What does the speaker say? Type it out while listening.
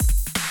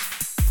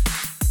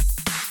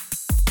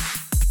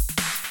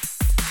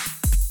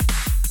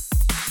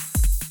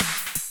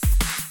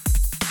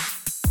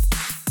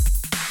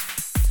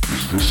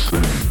this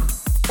thing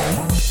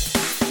on?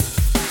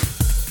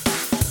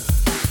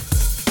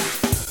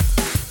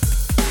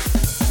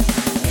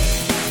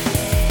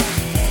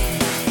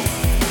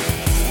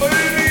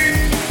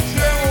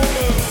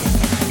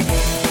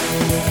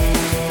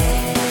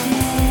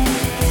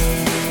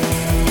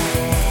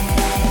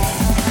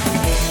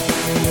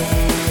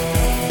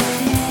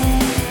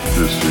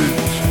 This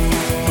is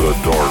The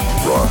Dark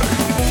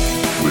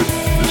Ride with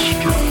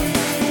Mr.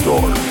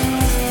 Dark.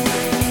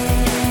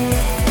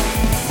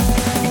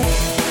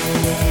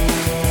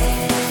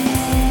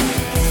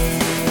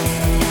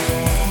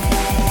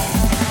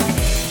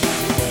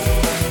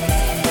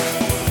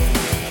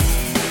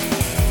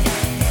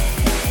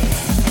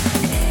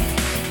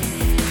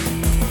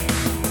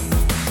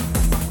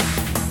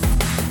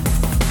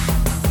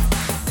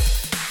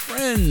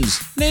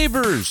 Friends,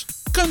 neighbors,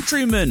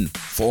 countrymen,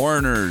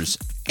 foreigners,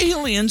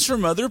 aliens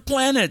from other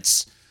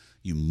planets.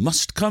 You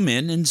must come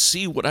in and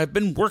see what I've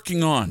been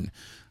working on.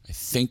 I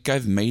think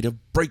I've made a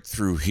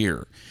breakthrough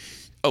here.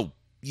 Oh,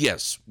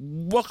 yes,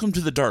 welcome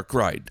to the Dark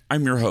Ride.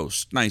 I'm your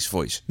host, nice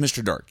voice,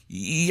 Mr. Dark,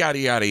 yada,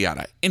 yada,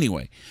 yada.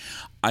 Anyway,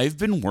 I've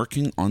been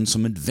working on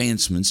some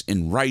advancements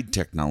in ride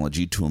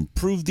technology to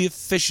improve the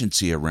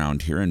efficiency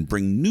around here and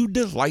bring new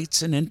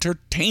delights and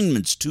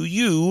entertainments to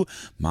you,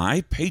 my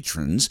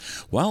patrons,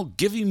 while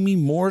giving me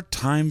more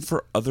time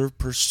for other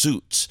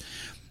pursuits.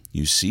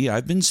 You see,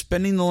 I've been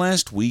spending the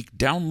last week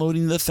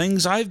downloading the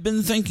things I've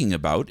been thinking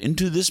about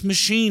into this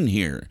machine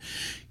here.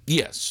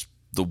 Yes,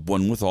 the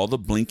one with all the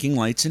blinking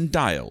lights and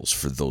dials,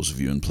 for those of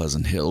you in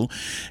Pleasant Hill,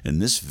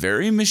 and this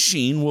very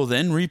machine will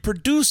then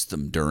reproduce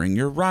them during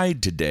your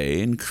ride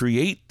today and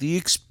create the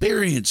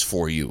experience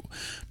for you.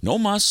 No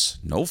muss,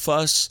 no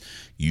fuss.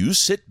 You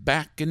sit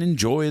back and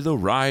enjoy the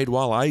ride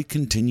while I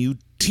continue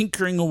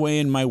tinkering away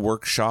in my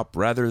workshop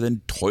rather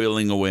than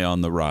toiling away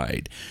on the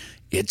ride.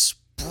 It's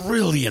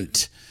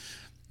brilliant.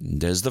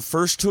 And as the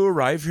first to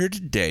arrive here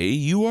today,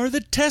 you are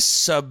the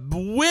test sub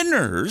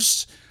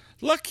winners,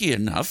 lucky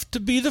enough to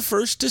be the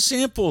first to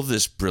sample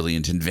this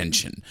brilliant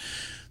invention.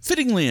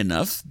 Fittingly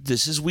enough,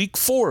 this is week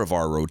 4 of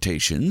our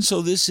rotation,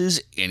 so this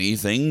is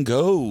anything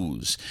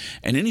goes,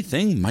 and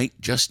anything might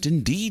just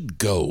indeed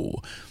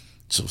go.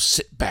 So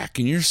sit back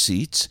in your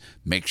seats,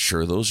 make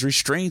sure those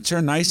restraints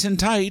are nice and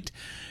tight,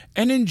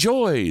 and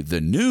enjoy the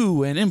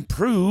new and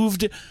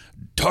improved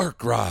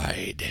Dark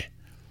Ride.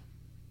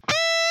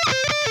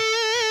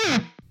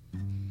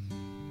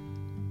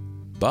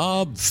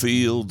 Bob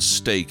Fields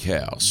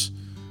Steakhouse,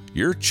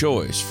 your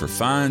choice for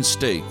fine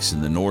steaks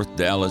in the North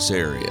Dallas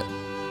area.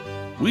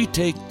 We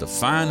take the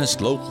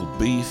finest local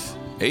beef,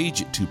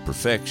 age it to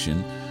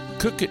perfection,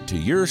 cook it to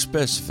your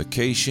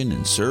specification,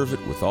 and serve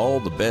it with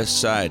all the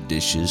best side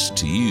dishes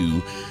to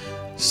you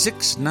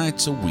 6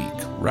 nights a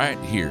week right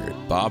here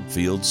at Bob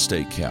Fields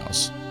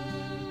Steakhouse.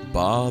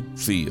 Bob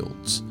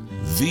Fields,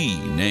 the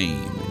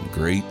name in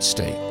great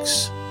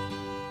steaks.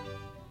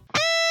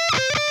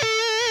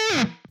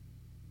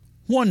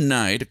 One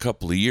night, a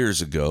couple of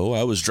years ago,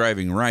 I was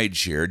driving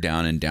rideshare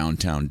down in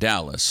downtown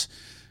Dallas.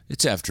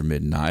 It's after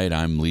midnight.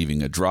 I'm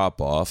leaving a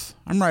drop-off.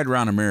 I'm right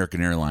around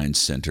American Airlines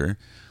Center.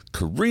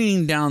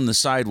 Careening down the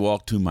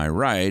sidewalk to my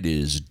right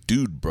is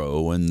Dude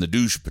Bro and the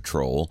Douche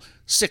Patrol,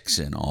 6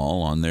 in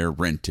all, on their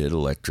rented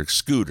electric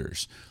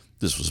scooters.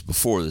 This was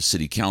before the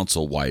city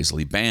council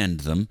wisely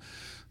banned them.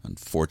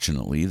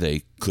 Unfortunately,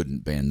 they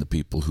couldn't ban the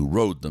people who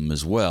rode them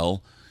as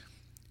well.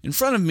 In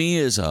front of me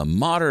is a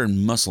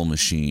modern muscle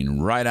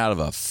machine right out of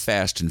a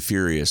Fast and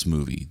Furious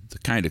movie, the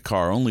kind of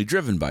car only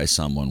driven by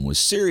someone with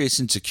serious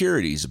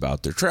insecurities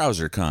about their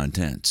trouser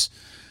contents.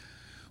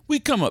 We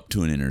come up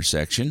to an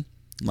intersection.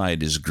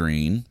 Light is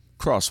green.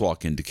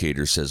 Crosswalk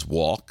indicator says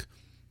walk.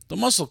 The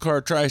muscle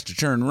car tries to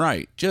turn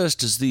right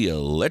just as the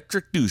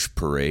electric douche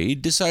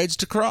parade decides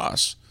to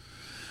cross.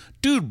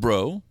 Dude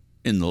Bro,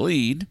 in the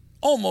lead,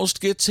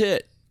 almost gets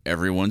hit.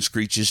 Everyone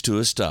screeches to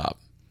a stop.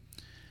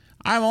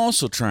 I'm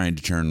also trying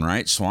to turn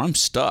right, so I'm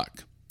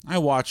stuck. I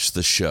watch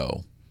the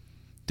show.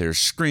 They're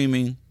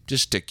screaming,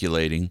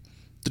 gesticulating.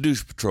 The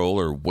douche patrol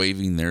are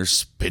waving their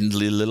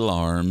spindly little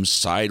arms,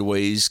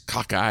 sideways,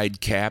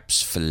 cockeyed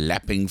caps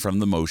flapping from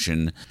the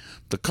motion.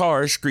 The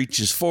car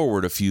screeches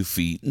forward a few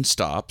feet and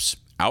stops.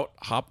 Out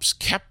hops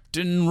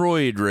Captain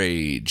Roid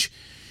Rage.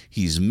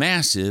 He's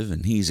massive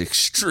and he's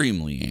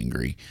extremely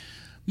angry.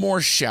 More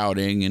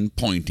shouting and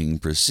pointing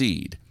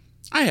proceed.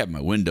 I have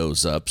my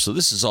windows up, so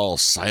this is all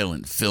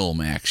silent film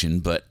action,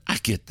 but I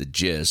get the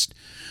gist.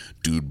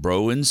 Dude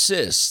Bro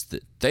insists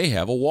that they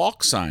have a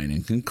walk sign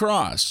and can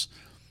cross.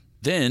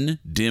 Then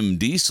Dim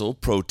Diesel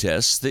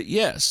protests that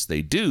yes,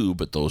 they do,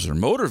 but those are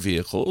motor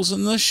vehicles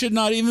and thus should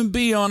not even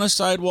be on a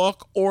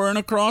sidewalk or in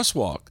a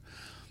crosswalk.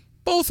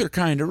 Both are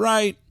kind of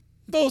right,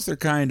 both are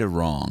kind of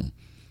wrong.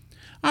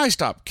 I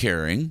stop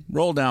caring,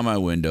 roll down my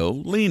window,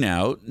 lean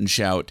out, and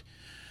shout,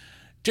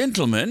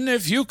 "Gentlemen,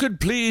 if you could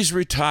please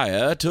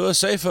retire to a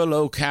safer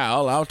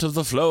locale out of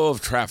the flow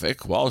of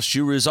traffic whilst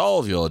you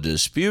resolve your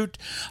dispute,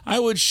 I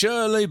would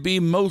surely be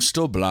most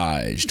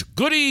obliged.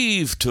 Good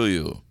eve to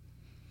you."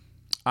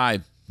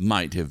 I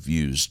might have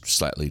used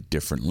slightly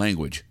different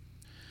language.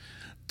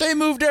 They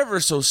moved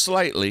ever so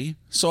slightly,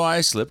 so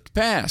I slipped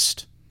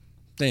past.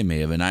 They may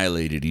have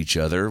annihilated each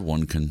other,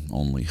 one can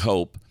only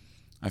hope.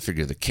 I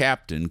figure the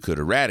captain could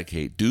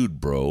eradicate Dude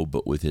Bro,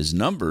 but with his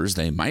numbers,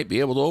 they might be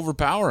able to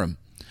overpower him.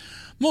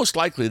 Most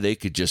likely they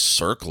could just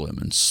circle him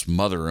and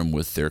smother him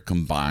with their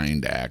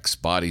combined Axe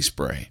body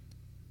spray.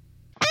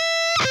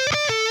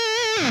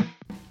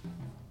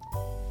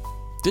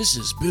 This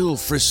is Bill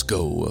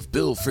Frisco of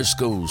Bill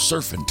Frisco's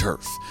Surf and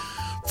Turf.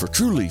 For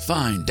truly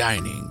fine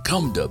dining,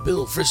 come to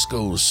Bill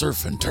Frisco's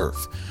Surf and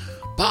Turf.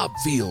 Bob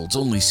Fields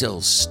only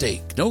sells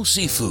steak, no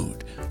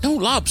seafood, no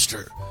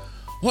lobster.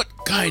 What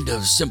kind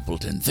of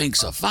simpleton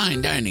thinks a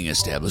fine dining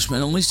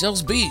establishment only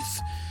sells beef?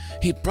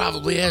 He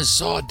probably has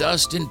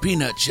sawdust and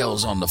peanut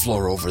shells on the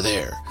floor over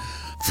there.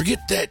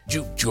 Forget that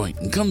juke joint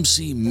and come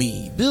see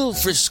me, Bill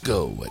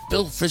Frisco, at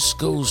Bill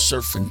Frisco's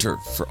Surf and Turf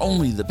for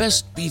only the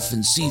best beef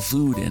and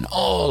seafood in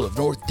all of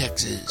North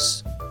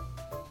Texas.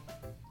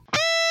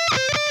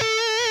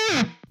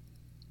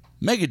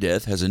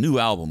 Megadeth has a new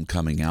album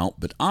coming out,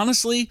 but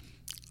honestly,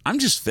 I'm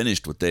just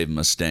finished with Dave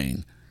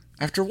Mustaine.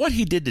 After what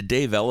he did to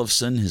Dave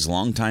Ellefson, his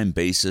longtime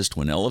bassist,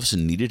 when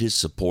Ellefson needed his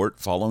support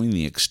following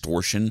the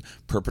extortion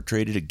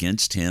perpetrated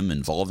against him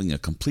involving a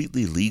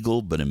completely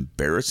legal but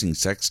embarrassing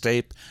sex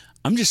tape,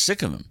 I'm just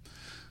sick of him.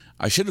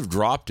 I should have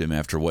dropped him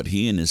after what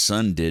he and his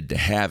son did to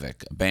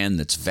Havoc, a band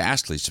that's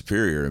vastly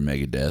superior to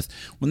Megadeth,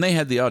 when they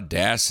had the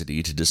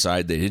audacity to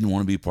decide they didn't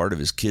want to be part of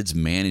his kid's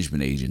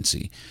management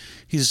agency.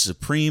 He's a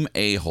supreme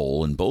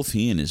a-hole, and both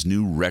he and his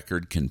new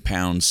record can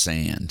pound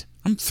sand.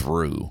 I'm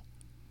through.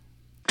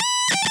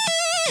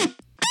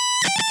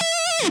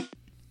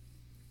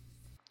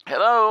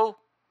 Hello?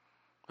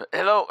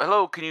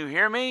 Hello, can you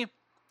hear me?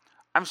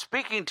 I'm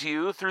speaking to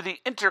you through the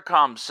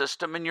intercom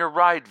system in your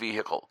ride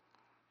vehicle.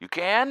 You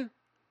can?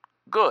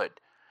 Good.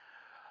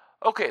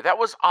 Okay, that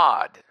was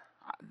odd.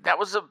 That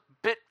was a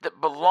bit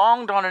that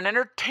belonged on an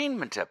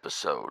entertainment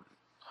episode.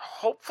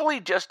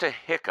 Hopefully just a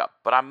hiccup,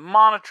 but I'm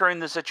monitoring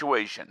the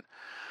situation.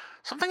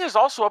 Something is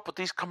also up with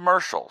these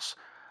commercials.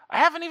 I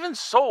haven't even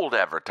sold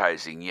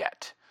advertising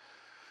yet.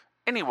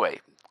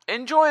 Anyway,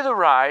 enjoy the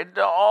ride.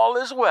 All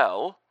is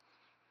well.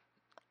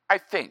 I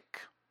think.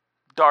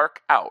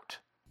 Dark out.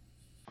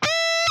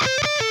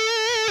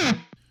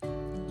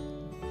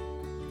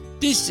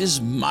 This is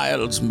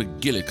Miles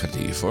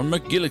McGillicuddy for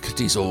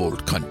McGillicuddy's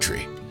Old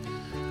Country.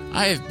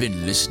 I have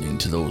been listening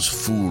to those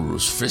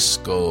fools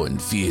Frisco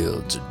and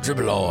Fields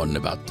dribble on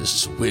about the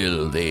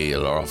swill they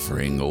are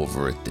offering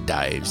over at the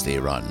dives they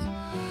run.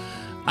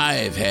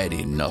 I've had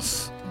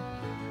enough.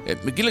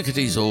 At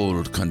McGillicuddy's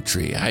Old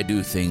Country, I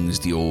do things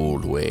the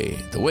old way,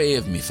 the way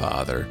of me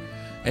father,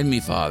 and me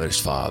father's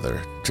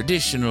father.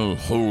 Traditional,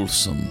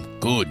 wholesome,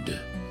 good.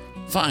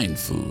 Fine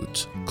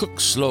foods, cooked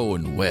slow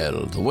and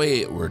well, the way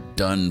it were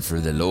done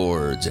for the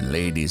lords and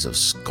ladies of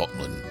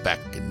Scotland back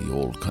in the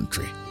old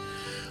country.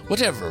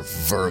 Whatever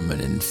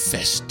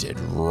vermin-infested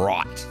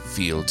rot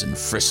Fields and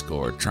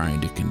Frisco are trying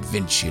to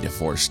convince you to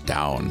force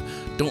down,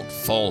 don't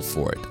fall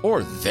for it,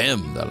 or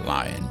them, the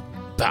lying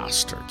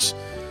bastards.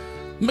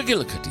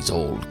 McGillicuddy's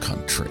Old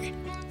Country.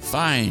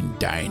 Fine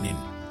dining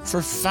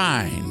for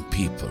fine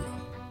people.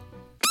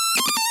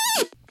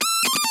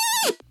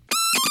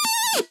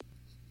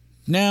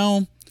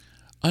 Now,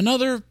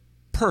 another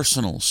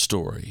personal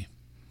story.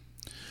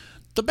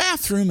 The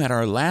bathroom at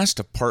our last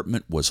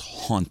apartment was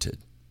haunted.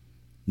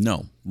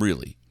 No,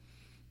 really.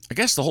 I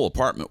guess the whole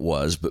apartment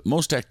was, but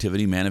most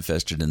activity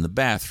manifested in the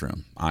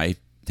bathroom. I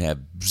have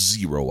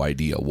zero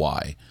idea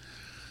why.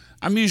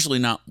 I'm usually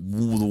not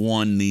the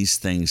one these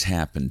things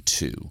happen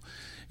to.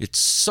 It's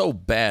so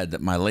bad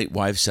that my late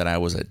wife said I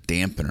was a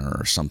dampener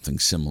or something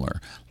similar.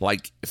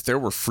 Like, if there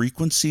were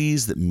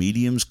frequencies that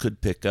mediums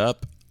could pick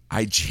up,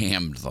 I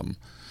jammed them.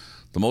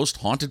 The most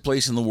haunted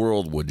place in the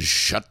world would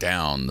shut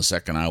down the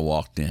second I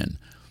walked in.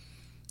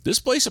 This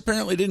place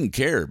apparently didn't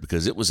care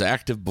because it was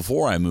active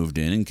before I moved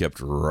in and kept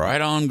right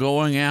on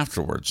going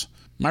afterwards.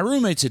 My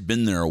roommates had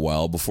been there a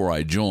while before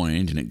I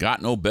joined, and it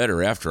got no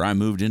better after I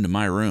moved into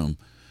my room.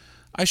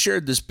 I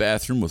shared this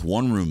bathroom with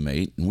one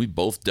roommate, and we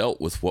both dealt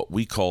with what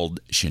we called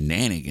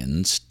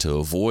shenanigans to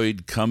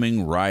avoid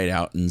coming right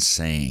out and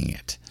saying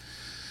it.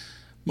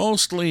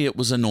 Mostly it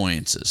was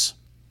annoyances.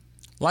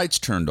 Lights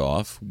turned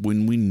off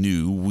when we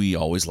knew we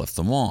always left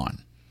them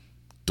on.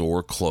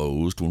 Door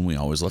closed when we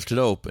always left it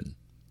open.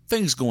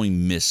 Things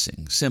going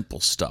missing,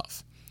 simple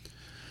stuff.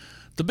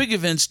 The big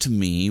events to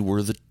me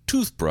were the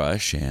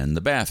toothbrush and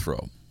the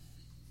bathrobe.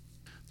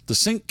 The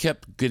sink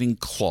kept getting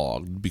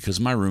clogged because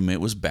my roommate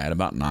was bad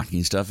about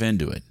knocking stuff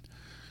into it.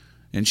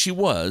 And she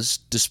was,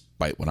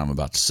 despite what I'm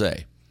about to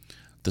say.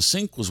 The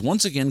sink was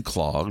once again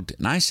clogged,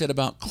 and I set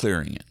about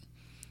clearing it.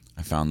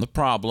 I found the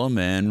problem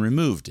and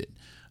removed it.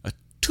 A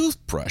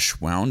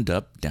toothbrush wound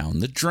up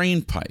down the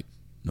drain pipe.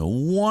 No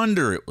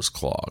wonder it was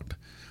clogged.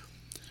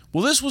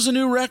 Well, this was a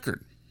new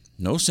record.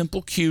 No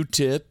simple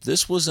Q-tip.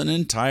 This was an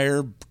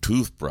entire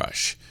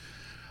toothbrush.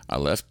 I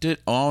left it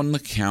on the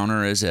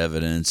counter as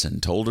evidence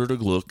and told her to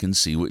look and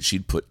see what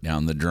she'd put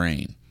down the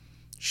drain.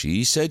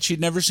 She said she'd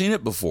never seen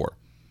it before.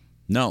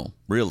 No,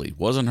 really,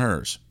 wasn't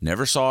hers.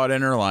 Never saw it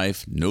in her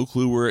life. No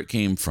clue where it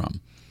came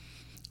from.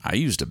 I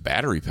used a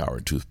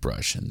battery-powered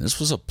toothbrush, and this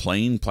was a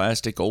plain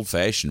plastic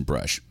old-fashioned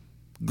brush.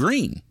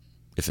 Green,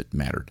 if it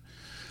mattered.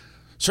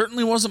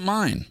 Certainly wasn't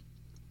mine.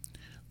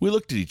 We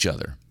looked at each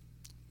other.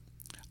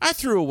 I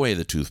threw away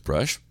the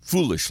toothbrush.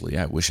 Foolishly,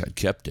 I wish I'd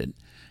kept it.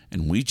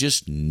 And we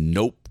just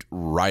noped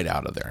right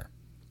out of there.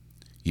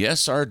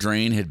 Yes, our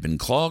drain had been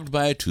clogged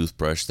by a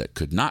toothbrush that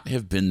could not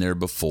have been there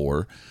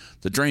before.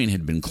 The drain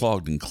had been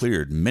clogged and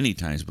cleared many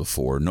times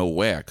before. No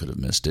way I could have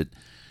missed it.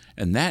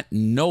 And that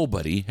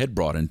nobody had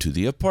brought into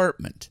the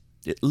apartment.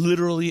 It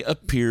literally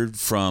appeared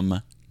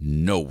from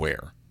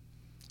nowhere.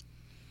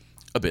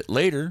 A bit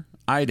later,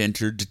 I'd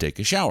entered to take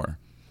a shower.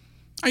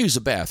 I use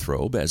a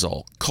bathrobe, as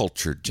all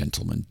cultured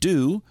gentlemen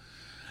do.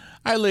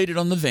 I laid it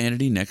on the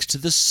vanity next to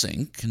the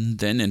sink and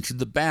then entered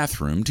the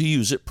bathroom to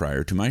use it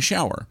prior to my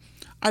shower.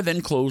 I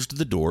then closed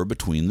the door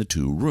between the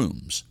two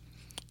rooms.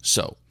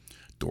 So,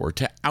 door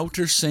to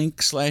outer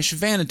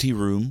sink/vanity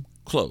room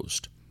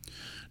closed.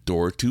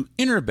 Door to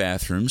inner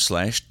bathroom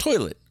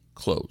 /toilet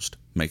closed.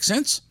 Make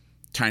sense?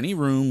 Tiny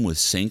room with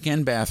sink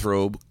and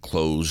bathrobe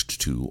closed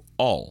to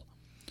all.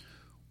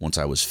 Once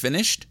I was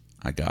finished,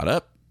 I got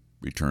up,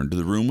 returned to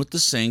the room with the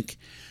sink,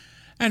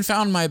 and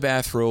found my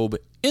bathrobe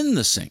in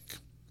the sink,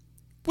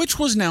 which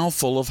was now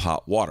full of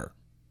hot water.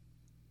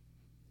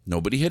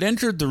 Nobody had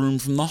entered the room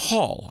from the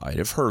hall. I'd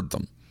have heard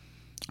them.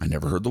 I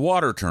never heard the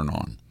water turn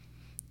on.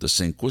 The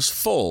sink was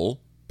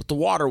full, but the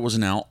water was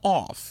now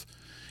off.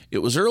 It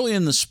was early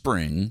in the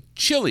spring,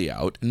 chilly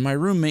out, and my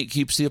roommate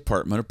keeps the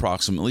apartment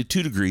approximately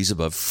 2 degrees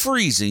above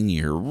freezing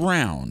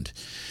year-round.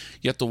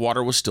 Yet the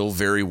water was still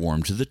very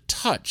warm to the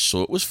touch,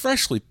 so it was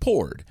freshly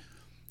poured.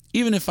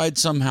 Even if I'd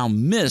somehow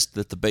missed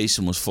that the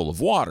basin was full of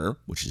water,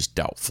 which is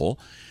doubtful,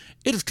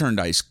 it'd have turned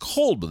ice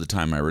cold by the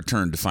time I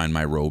returned to find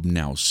my robe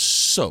now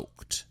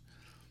soaked.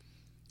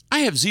 I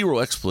have zero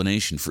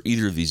explanation for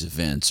either of these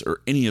events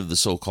or any of the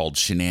so-called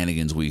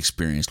shenanigans we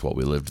experienced while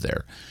we lived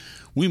there.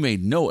 We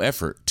made no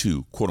effort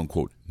to,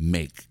 quote-unquote,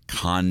 make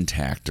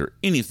contact or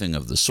anything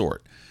of the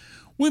sort.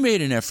 We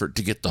made an effort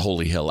to get the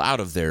holy hell out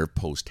of there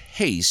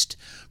post-haste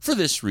for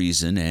this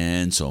reason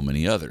and so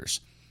many others.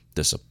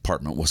 This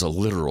apartment was a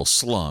literal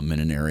slum in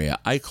an area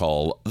I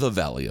call the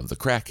Valley of the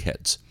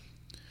Crackheads.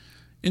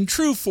 In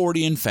true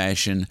Fordian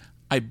fashion,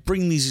 I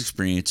bring these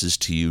experiences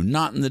to you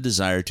not in the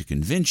desire to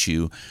convince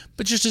you,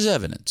 but just as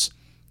evidence.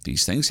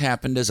 These things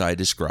happened as I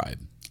describe.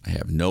 I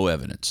have no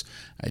evidence.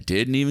 I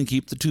didn't even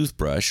keep the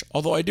toothbrush,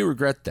 although I do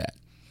regret that.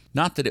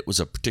 Not that it was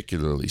a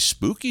particularly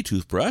spooky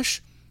toothbrush,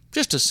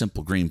 just a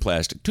simple green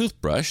plastic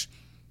toothbrush.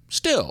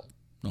 Still,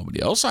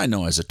 nobody else I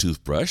know has a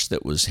toothbrush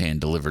that was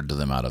hand-delivered to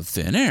them out of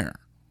thin air.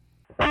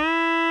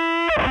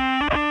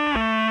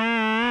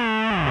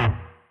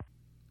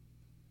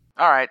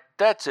 All right,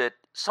 that's it.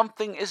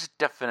 Something is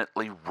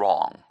definitely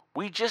wrong.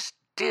 We just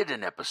did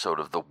an episode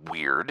of The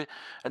Weird,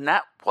 and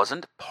that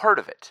wasn't part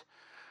of it.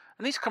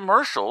 And these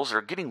commercials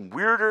are getting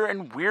weirder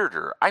and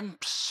weirder. I'm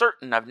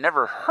certain I've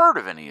never heard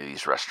of any of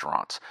these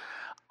restaurants.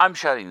 I'm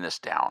shutting this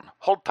down.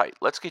 Hold tight.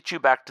 Let's get you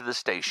back to the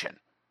station.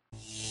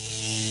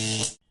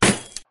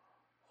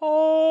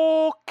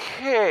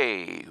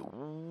 Okay,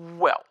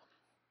 well,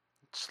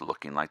 it's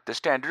looking like the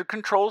standard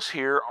controls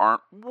here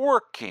aren't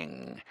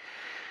working.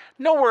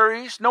 No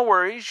worries,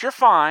 you're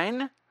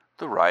fine.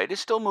 The ride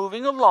is still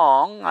moving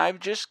along. I've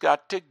just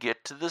got to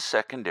get to the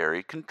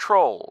secondary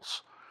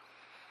controls.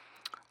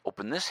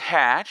 Open this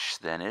hatch,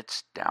 then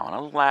it's down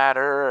a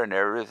ladder, and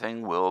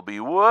everything will be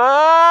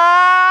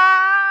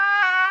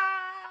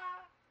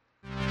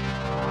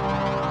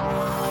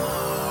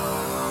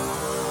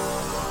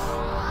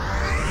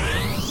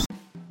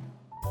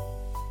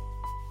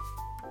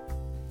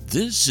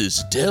This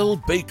is Del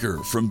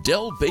Baker from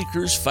Del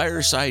Baker's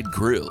Fireside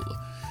Grill.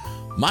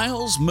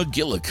 Miles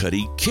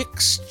McGillicuddy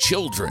kicks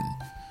children.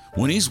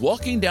 When he's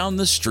walking down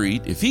the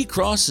street, if he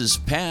crosses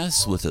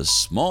paths with a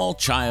small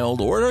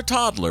child or a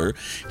toddler,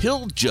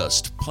 he'll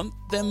just punt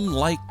them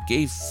like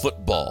a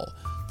football.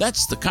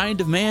 That's the kind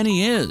of man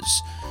he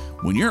is.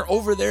 When you're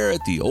over there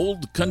at the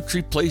old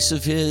country place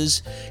of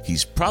his,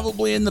 he's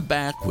probably in the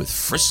back with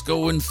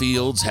Frisco and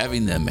Fields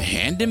having them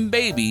hand him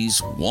babies,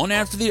 one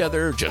after the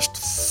other, just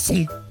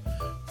thump,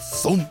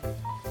 thump,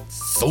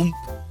 thump,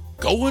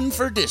 going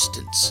for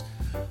distance.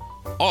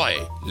 Oi,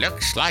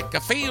 looks like a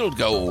field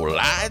goal,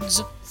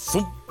 lads.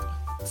 Thump,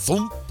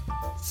 thump,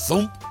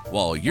 thump,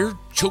 while you're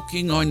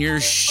choking on your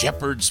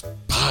shepherd's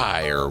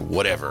pie or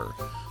whatever.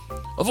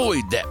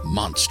 Avoid that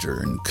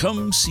monster and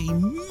come see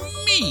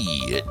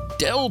me at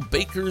Del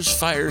Baker's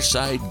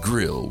Fireside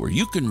Grill, where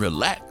you can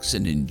relax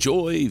and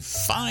enjoy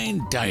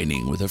fine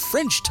dining with a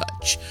French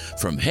touch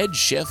from head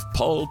chef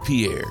Paul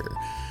Pierre.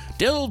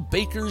 Del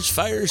Baker's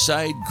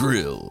Fireside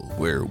Grill,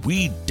 where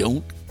we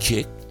don't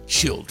kick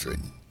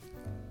children.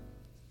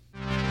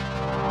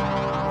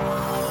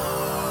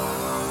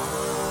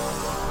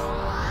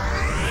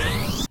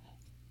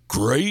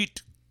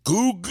 Great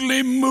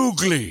Googly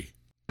Moogly.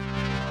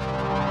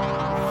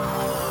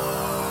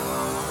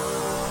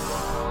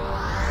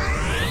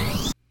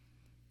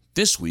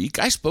 This week,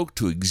 I spoke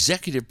to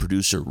executive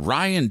producer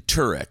Ryan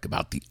Turek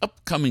about the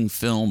upcoming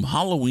film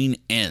Halloween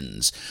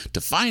Ends to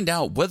find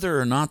out whether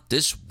or not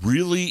this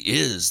really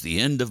is the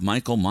end of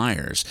Michael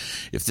Myers,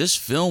 if this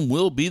film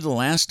will be the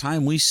last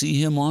time we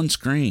see him on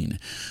screen.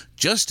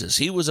 Just as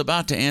he was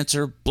about to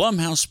answer,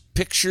 Blumhouse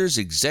Pictures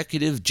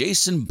executive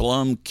Jason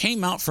Blum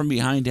came out from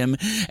behind him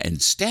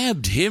and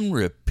stabbed him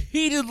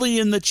repeatedly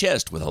in the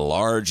chest with a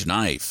large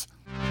knife.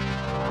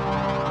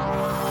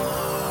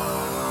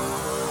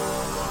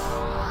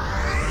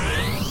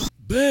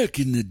 Back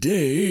in the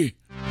day...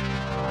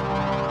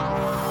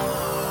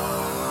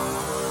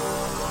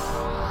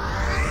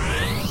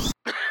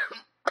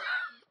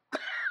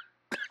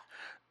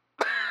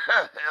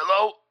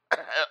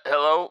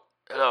 Hello.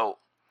 Oh,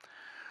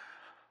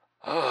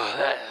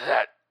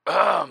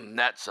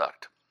 that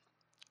sucked.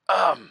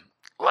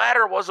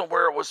 Ladder wasn't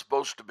where it was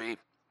supposed to be.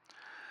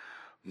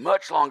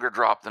 Much longer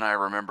drop than I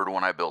remembered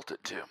when I built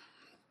it too.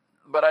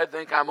 But I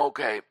think I'm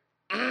okay.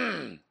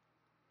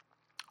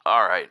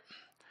 All right.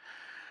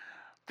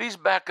 These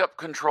backup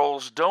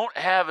controls don't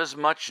have as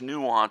much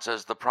nuance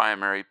as the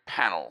primary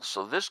panel,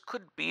 so this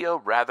could be a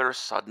rather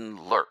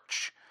sudden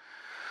lurch.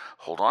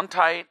 Hold on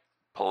tight,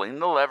 pulling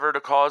the lever to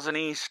cause an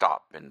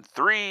E-stop in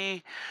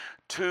 3,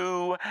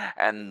 2,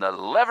 and the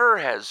lever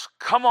has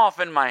come off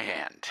in my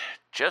hand.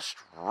 Just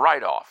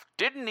right off.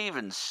 Didn't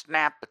even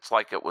snap. It's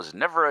like it was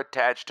never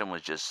attached and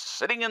was just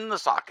sitting in the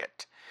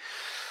socket.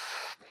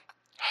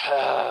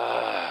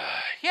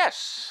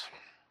 Yes.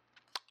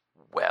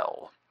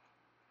 Well.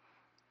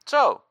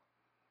 So,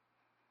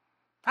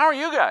 how are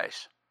you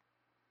guys?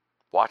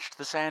 Watched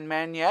The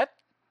Sandman yet?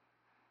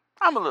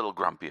 I'm a little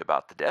grumpy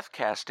about the death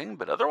casting,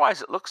 but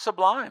otherwise it looks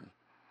sublime.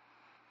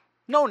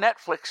 No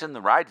Netflix in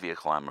the ride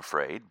vehicle, I'm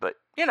afraid, but,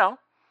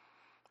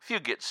 if you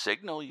get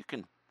signal, you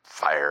can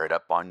fire it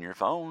up on your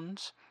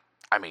phones.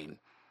 I mean,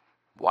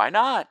 why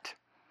not?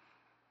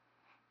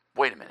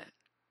 Wait a minute.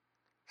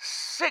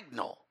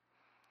 Signal.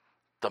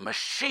 The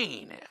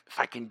machine. If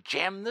I can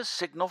jam the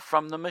signal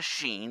from the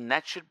machine,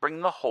 that should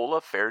bring the whole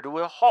affair to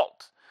a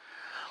halt.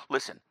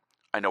 Listen,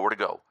 I know where to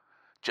go.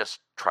 Just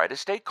try to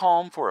stay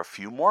calm for a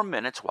few more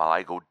minutes while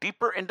I go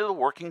deeper into the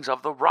workings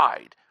of the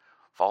ride.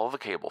 Follow the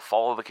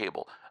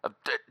cable.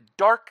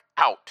 Dark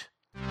out.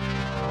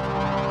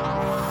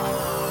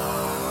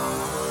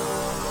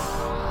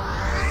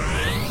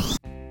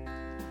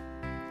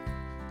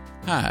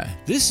 Hi,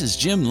 this is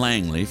Jim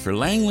Langley for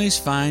Langley's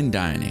Fine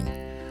Dining.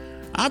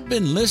 I've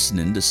been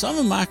listening to some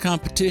of my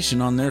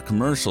competition on their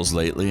commercials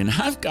lately, and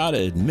I've got to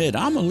admit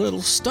I'm a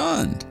little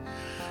stunned.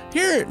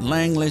 Here at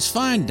Langley's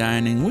Fine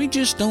Dining, we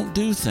just don't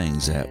do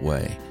things that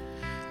way.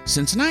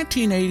 Since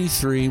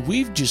 1983,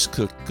 we've just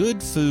cooked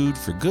good food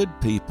for good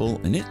people,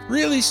 and it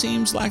really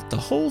seems like the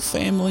whole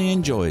family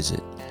enjoys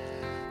it.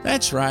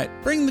 That's right,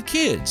 bring the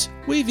kids.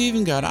 We've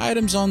even got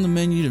items on the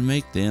menu to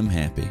make them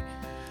happy.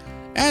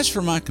 As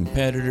for my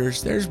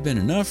competitors, there's been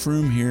enough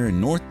room here in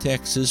North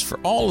Texas for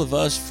all of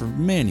us for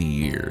many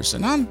years,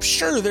 and I'm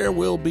sure there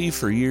will be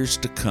for years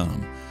to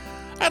come.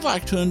 I'd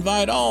like to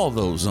invite all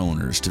those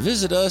owners to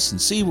visit us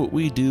and see what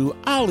we do.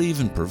 I'll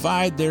even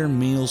provide their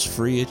meals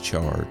free of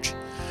charge.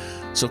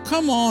 So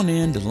come on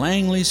in to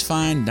Langley's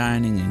Fine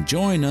Dining and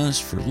join us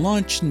for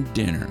lunch and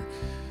dinner.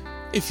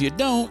 If you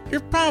don't, you're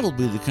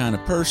probably the kind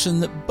of person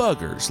that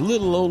buggers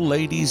little old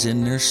ladies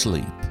in their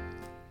sleep.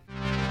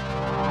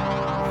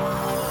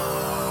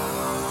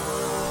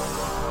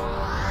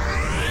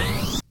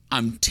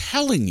 I'm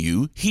telling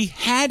you, he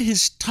had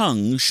his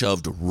tongue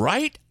shoved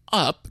right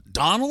up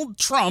Donald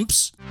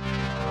Trump's...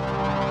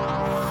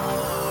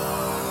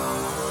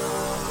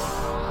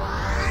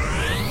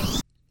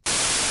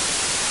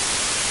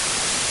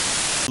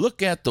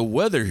 Look at the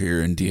weather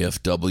here in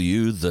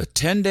DFW. The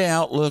 10-day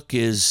outlook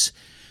is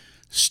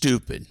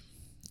stupid.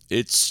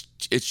 It's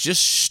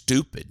just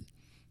stupid.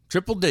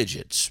 Triple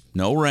digits.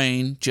 No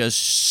rain, just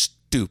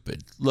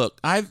stupid. Look,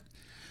 I've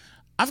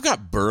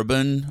got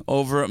bourbon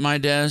over at my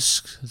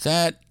desk.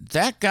 That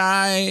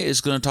guy is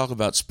going to talk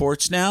about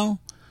sports now.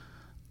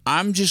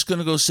 I'm just going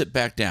to go sit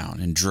back down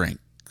and drink.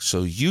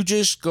 So you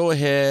just go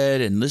ahead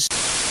and listen.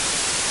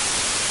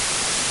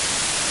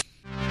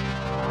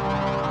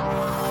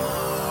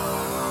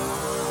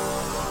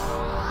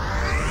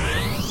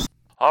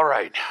 All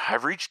right,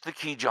 I've reached the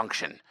key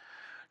junction.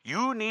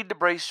 You need to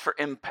brace for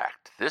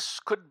impact. This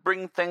could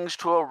bring things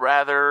to a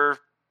rather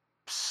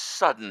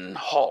sudden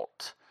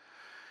halt.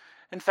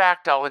 In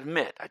fact, I'll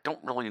admit, I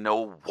don't really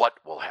know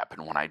what will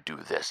happen when I do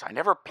this. I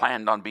never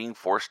planned on being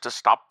forced to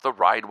stop the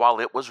ride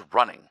while it was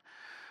running.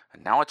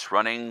 And now it's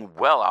running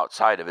well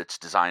outside of its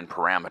design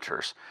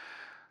parameters.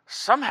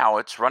 Somehow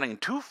it's running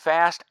too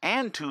fast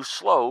and too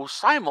slow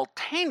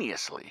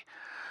simultaneously.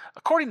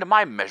 According to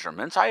my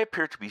measurements, I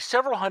appear to be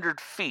several hundred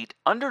feet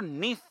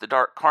underneath the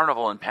Dark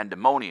Carnival and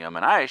Pandemonium,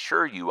 and I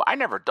assure you I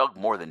never dug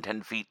more than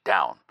 10 feet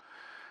down.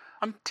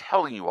 I'm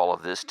telling you all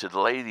of this to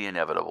delay the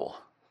inevitable.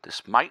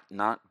 This might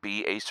not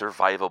be a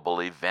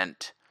survivable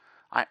event.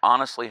 I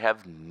honestly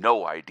have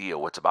no idea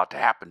what's about to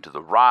happen to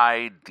the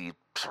ride, the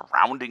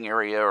surrounding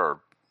area,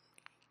 or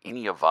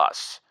any of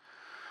us.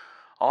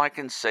 All I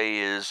can say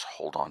is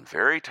hold on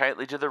very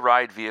tightly to the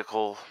ride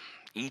vehicle,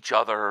 each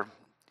other,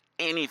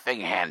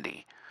 anything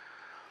handy.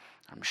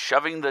 I'm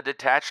shoving the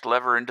detached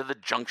lever into the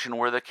junction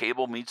where the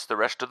cable meets the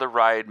rest of the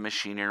ride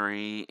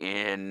machinery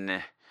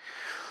in...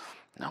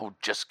 No,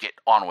 just get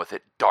on with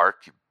it,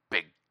 Dark, you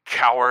big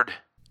coward.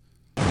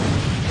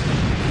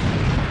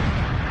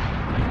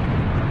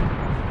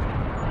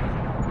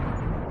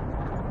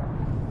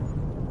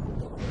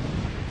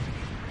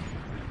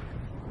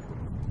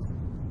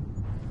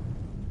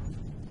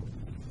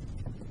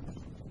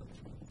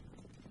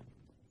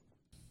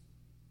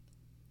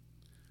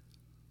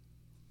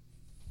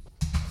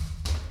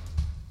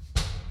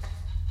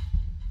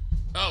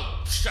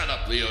 Oh, shut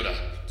up, Leota.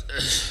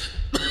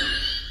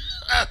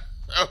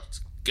 Oh,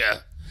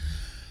 God.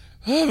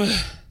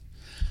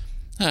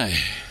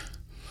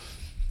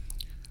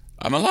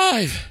 I'm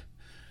alive.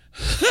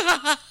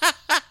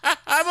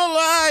 I'm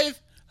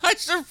alive. I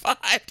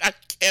survived. I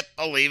can't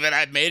believe it.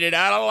 I made it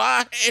out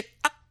alive.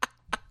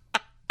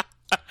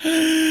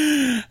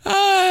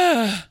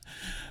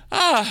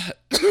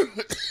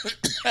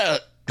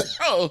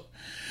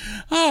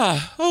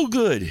 Oh,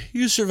 good.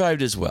 You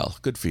survived as well.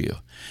 Good for you.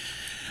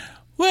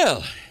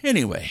 Well,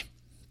 anyway,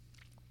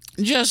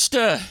 just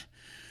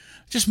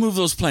move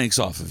those planks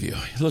off of you.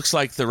 It looks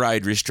like the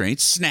ride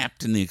restraints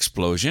snapped in the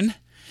explosion.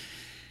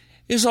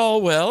 Is all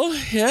well?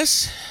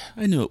 Yes,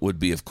 I knew it would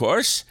be, of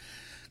course.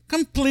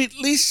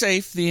 Completely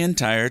safe the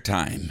entire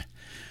time.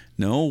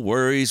 No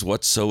worries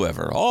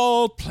whatsoever.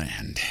 All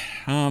planned.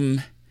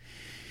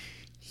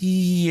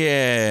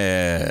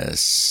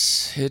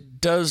 Yes, it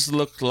does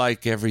look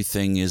like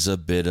everything is a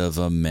bit of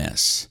a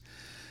mess.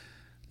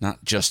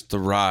 Not just the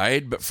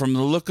ride, but from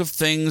the look of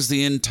things,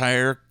 the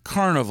entire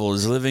carnival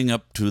is living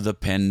up to the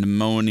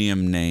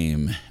pandemonium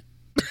name.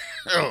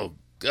 Oh,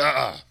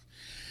 God.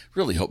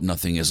 Really hope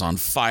nothing is on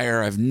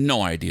fire. I have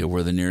no idea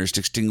where the nearest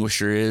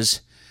extinguisher is.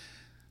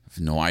 I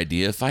have no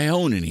idea if I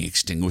own any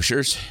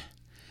extinguishers.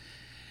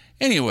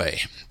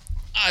 Anyway,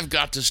 I've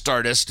got to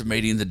start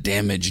estimating the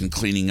damage and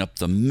cleaning up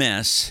the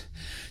mess.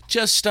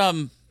 Just,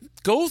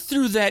 go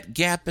through that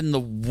gap in the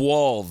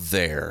wall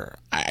there.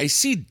 I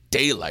see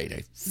daylight,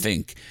 I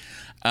think.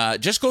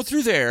 Just go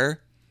through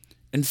there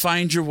and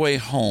find your way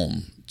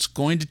home. It's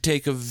going to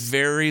take a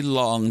very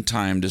long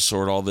time to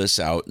sort all this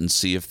out and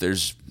see if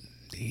there's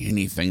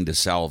anything to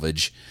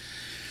salvage.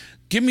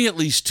 Give me at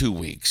least 2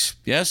 weeks.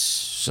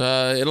 Yes,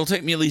 it'll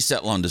take me at least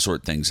that long to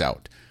sort things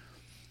out.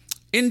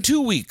 In 2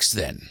 weeks,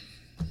 then.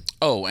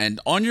 Oh, and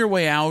on your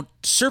way out,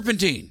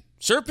 serpentine.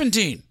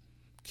 Serpentine.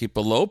 Keep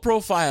a low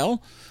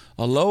profile.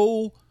 A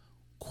low,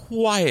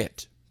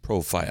 quiet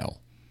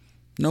profile.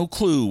 No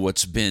clue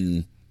what's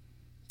been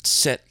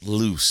set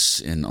loose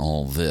in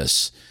all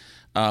this.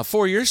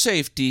 For your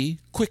safety,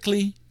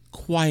 quickly,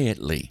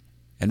 quietly.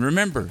 And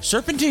remember,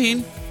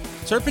 serpentine,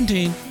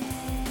 serpentine.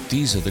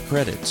 These are the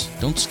credits.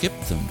 Don't skip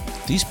them.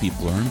 These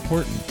people are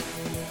important.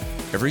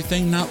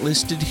 Everything not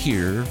listed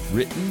here,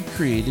 written,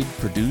 created,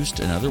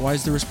 produced, and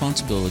otherwise the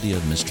responsibility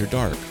of Mr.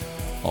 Dark.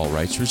 All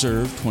rights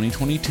reserved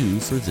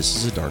 2022 for This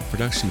Is a Dark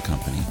Production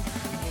Company.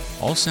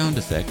 All sound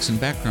effects and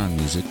background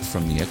music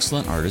from the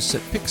excellent artists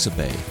at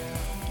Pixabay.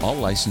 All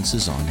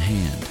licenses on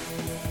hand.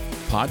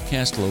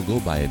 Podcast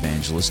logo by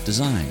Evangelist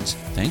Designs.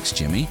 Thanks,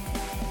 Jimmy.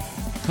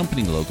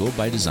 Company logo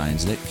by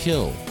Designs That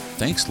Kill.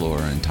 Thanks,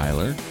 Laura and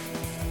Tyler.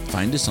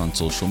 Find us on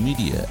social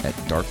media at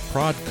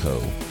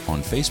DarkProdCo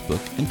on Facebook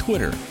and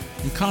Twitter,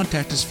 and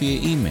contact us via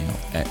email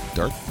at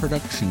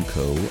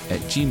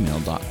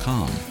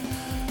darkproductionco@gmail.com.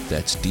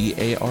 That's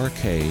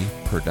DARK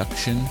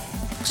Production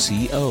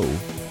CO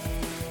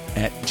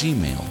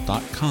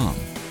 @gmail.com.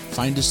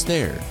 Find us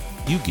there.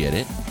 You get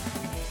it.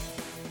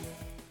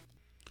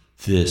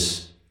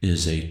 This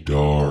is a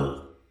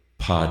dark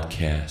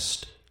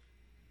podcast.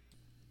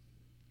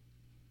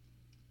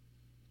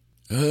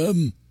 Hello?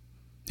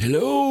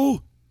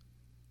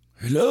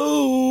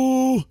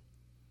 Hello?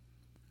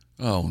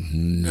 Oh,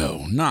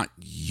 no, not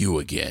you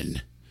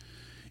again.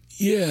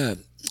 Yeah,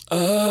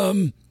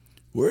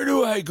 where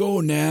do I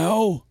go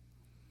now?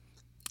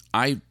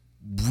 I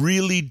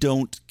really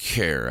don't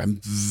care.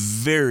 I'm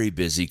very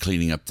busy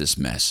cleaning up this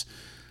mess.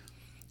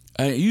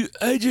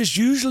 I just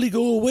usually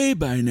go away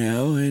by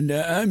now, and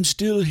I'm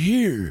still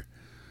here.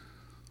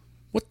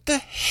 What the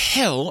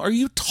hell are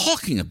you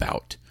talking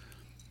about?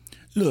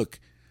 Look,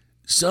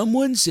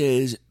 someone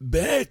says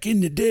back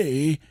in the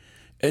day,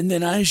 and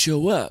then I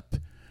show up.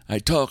 I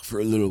talk for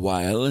a little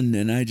while, and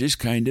then I just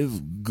kind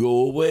of go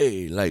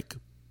away, like,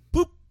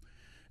 boop,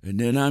 and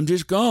then I'm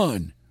just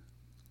gone.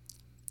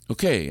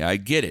 Okay, I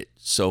get it.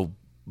 So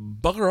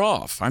bugger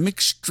off. I'm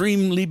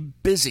extremely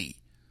busy.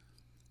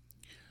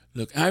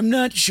 Look, I'm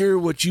not sure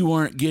what you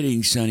aren't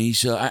getting, Sonny,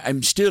 so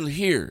I'm still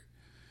here.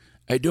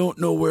 I don't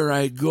know where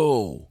I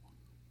go.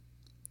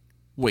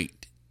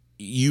 Wait,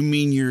 you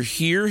mean you're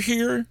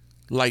here?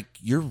 Like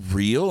you're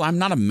real? I'm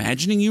not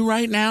imagining you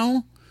right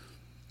now?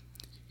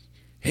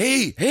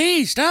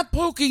 Hey, stop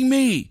poking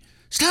me.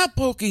 Stop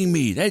poking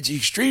me. That's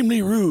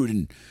extremely rude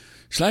and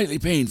slightly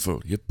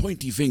painful. Your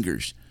pointy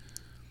fingers.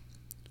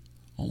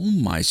 Oh,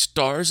 my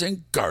stars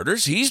and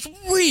garters, he's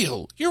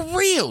real. You're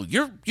real.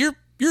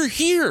 You're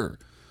here.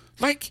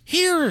 Like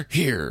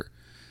here.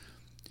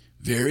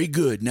 Very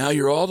good. Now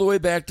you're all the way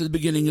back to the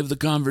beginning of the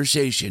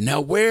conversation.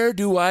 Now where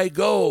do I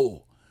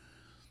go?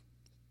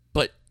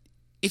 But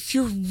if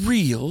you're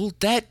real,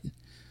 that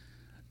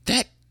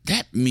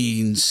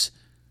means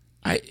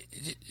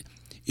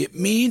it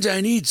means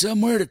I need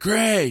somewhere to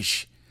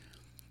crash.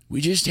 We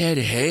just had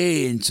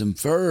hay and some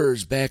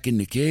furs back in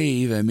the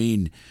cave. I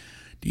mean,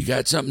 you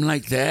got something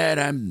like that?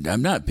 I'm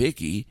not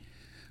picky,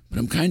 but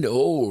I'm kind of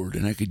old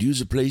and I could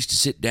use a place to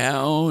sit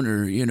down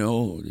or,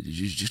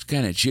 just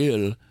kind of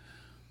chill.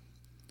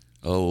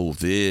 Oh,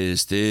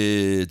 this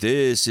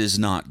is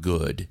not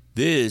good.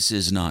 This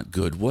is not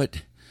good.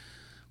 What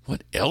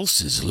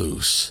else is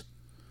loose?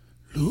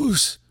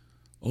 Loose?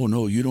 Oh,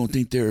 no, you don't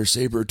think there are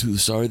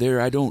saber-tooths, are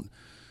there? I don't.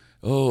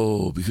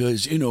 Oh,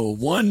 because,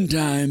 one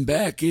time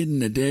back in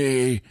the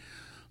day,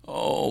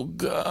 oh,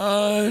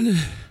 God.